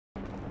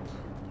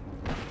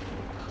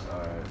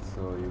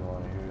So you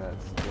want to hear that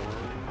story?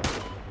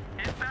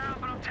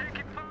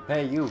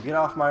 Hey, you, get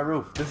off my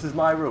roof. This is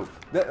my roof.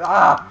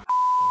 Ah!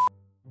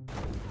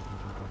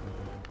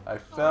 I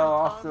fell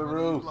off the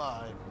roof.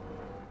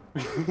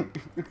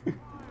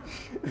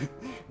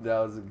 That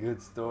was a good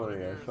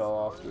story. I fell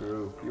off the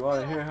roof. You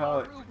want to hear how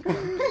it...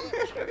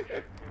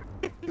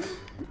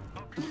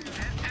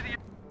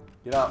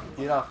 Get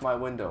off my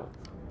window.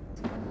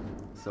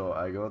 So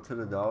I go to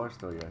the dollar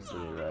store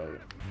yesterday, right?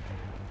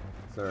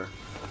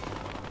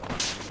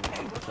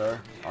 Sir,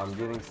 I'm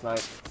getting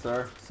sniped.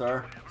 Sir.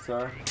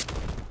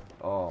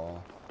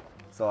 Oh.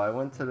 So I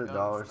went to the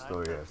dollar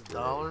store yesterday.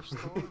 Dollar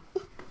store?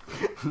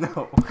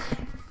 No.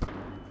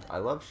 I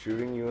love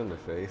shooting you in the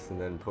face and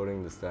then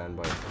putting the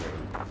standby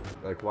screen.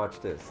 Like,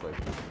 watch this. Like,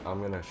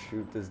 I'm gonna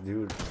shoot this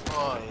dude.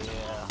 Oh,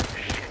 yeah.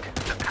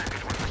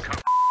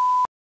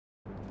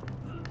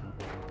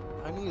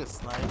 I need a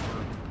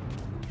sniper.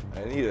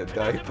 I need a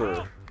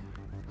diaper.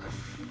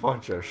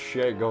 Bunch of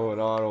shit going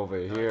on over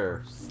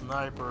here.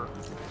 Sniper.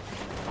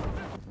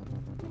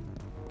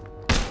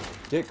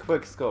 Get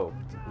quick scoped.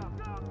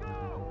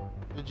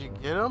 Did you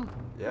get him?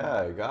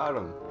 Yeah, I got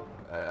him.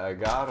 I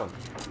got him.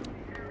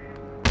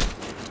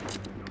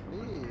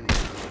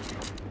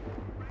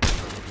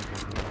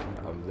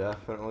 I'm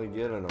definitely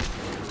getting him.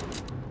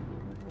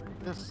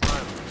 This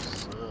sniper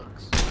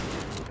sucks.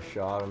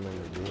 Shot him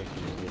in the dick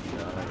and he get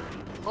shot.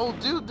 Oh,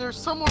 dude, there's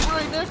someone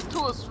right next to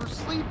us. We're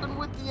sleeping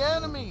with the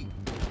enemy.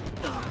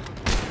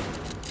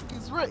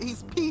 He's right.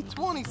 He's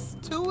P20. He's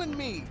 2-ing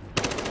me.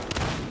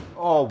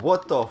 Oh,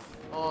 what the f...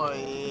 Oh,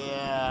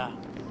 yeah.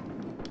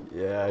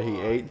 Yeah, he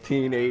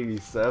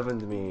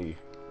 1887'd me.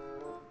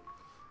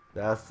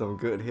 That's some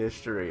good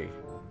history.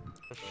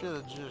 I should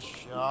have just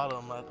shot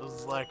him. It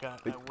was like I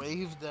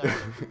waved at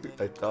him.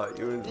 I thought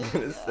you was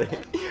gonna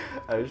say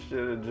I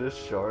should have just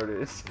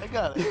shorted. I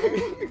got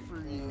it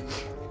for you.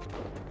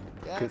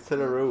 Get to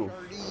the roof.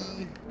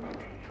 Shorty.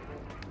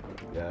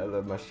 Yeah, I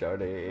love my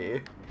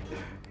shorty.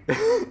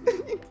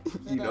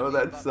 You know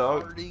that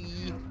song?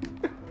 Shorty.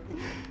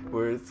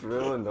 Where it's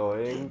real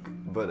annoying,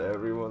 but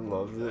everyone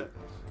loves it.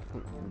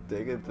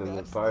 Take it to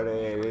the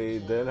party,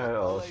 then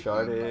I'll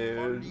shorty.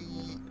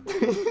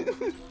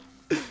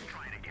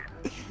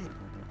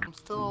 I'm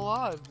still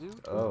alive,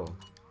 dude. Oh.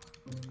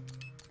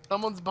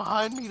 Someone's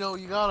behind me though,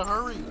 you gotta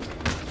hurry.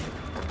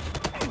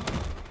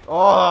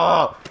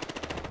 Oh!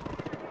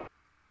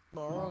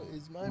 Tomorrow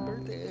is my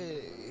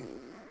birthday.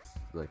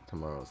 Like,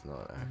 tomorrow's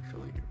not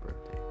actually your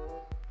birthday.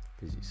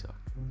 Because you suck.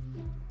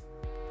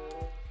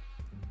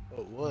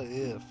 But what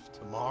if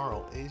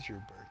tomorrow is your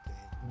birthday?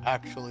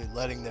 Actually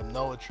letting them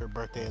know it's your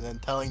birthday and then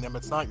telling them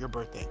it's not your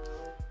birthday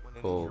when it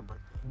is your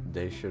birthday.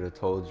 They should have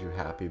told you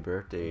happy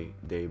birthday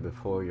day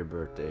before your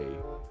birthday.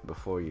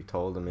 Before you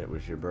told them it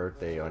was your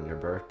birthday on your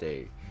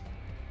birthday.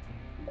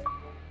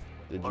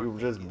 Did you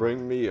just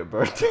bring me a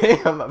birthday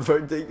on my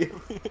birthday gift?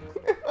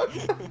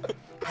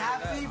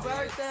 Happy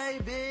birthday,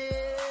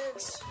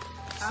 bitch!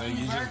 So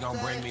you just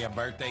gonna bring me a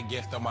birthday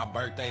gift on my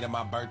birthday to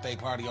my birthday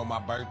party on my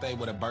birthday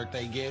with a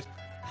birthday gift?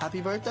 Happy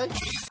birthday?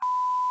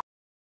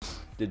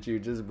 Did you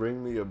just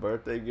bring me a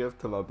birthday gift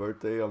to my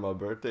birthday on my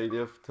birthday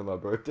gift to my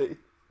birthday?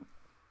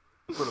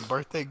 For the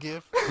birthday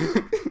gift?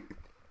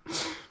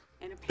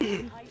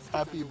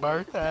 Happy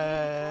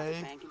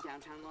birthday!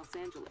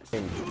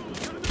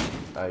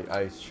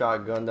 I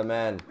shotgunned a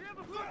man.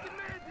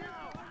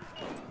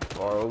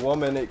 Or a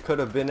woman, it could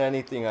have been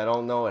anything, I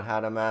don't know, it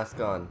had a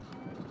mask on.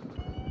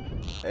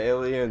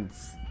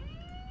 Aliens.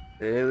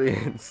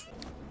 Aliens.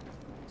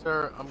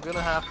 Sir, I'm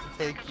gonna have to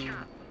take you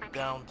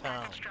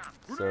downtown.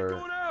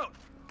 Sir,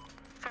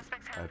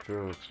 I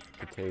threw a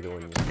potato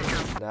in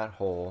that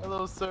hole.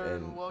 Hello, sir,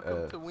 and and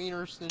welcome to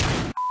Wiener Schnitzel.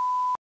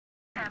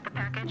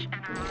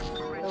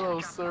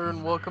 Hello, sir,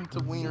 and welcome to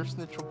Wiener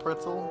Schnitzel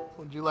Pretzel.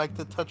 Would you like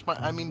to touch buy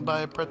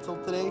a pretzel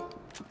today?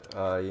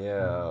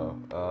 Yeah.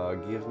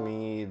 Give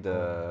me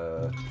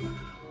the.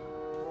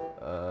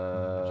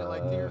 Would you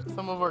like to hear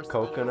some of our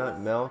coconut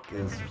milk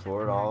is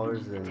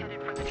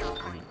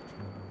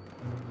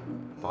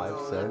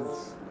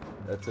 $4.05.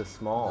 That's a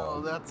small.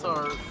 No, that's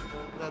cool.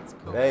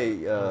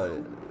 Hey,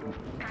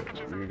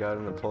 we got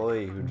an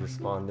employee who just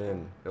spawned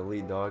in.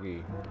 Elite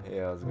doggy. Hey,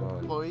 how's it going?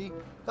 Employee?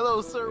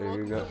 Hello, sir. There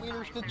you Welcome go. to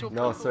Wiener Schnitzel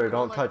No, Pretzel. sir, Would you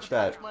don't like touch to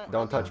that.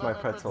 Don't touch my buy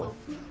pretzel.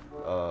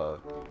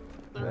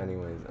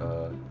 Anyways,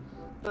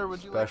 Sir,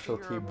 would you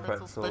specialty like to hear our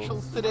pretzel pretzels.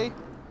 specials today?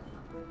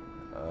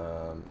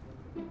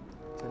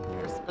 It's in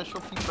here.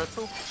 Specialty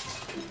pretzel?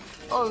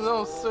 Oh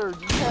no, sir,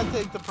 you can't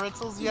take the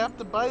pretzels. You have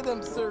to buy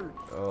them, sir.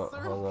 Oh,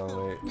 Sir, hold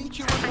on, wait. beat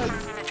you with my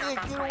stick.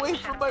 Get away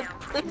from my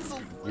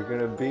pretzels. You're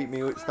gonna beat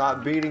me with.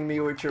 Stop beating me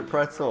with your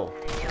pretzel.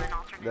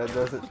 That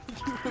doesn't.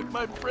 With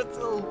my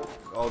pretzel.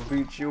 I'll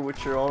beat you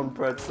with your own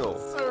pretzel.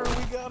 Sir,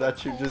 we got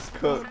That you just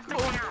cooked.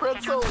 cold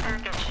pretzel.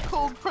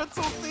 Cold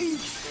pretzel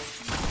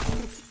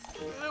thief.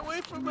 Get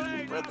away from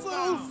my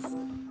pretzels.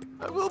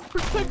 I will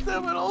protect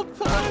them at all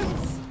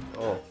times.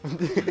 Oh.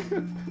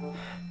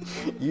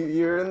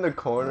 You're in the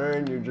corner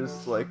and you're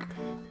just like,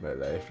 my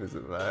life is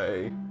a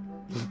lie.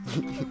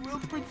 I will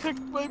protect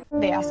my...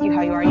 They ask you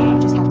how you are, you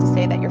just have to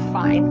say that you're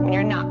fine when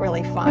you're not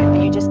really fine,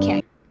 but you just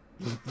can't.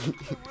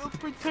 I will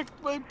protect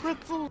my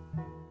pretzel.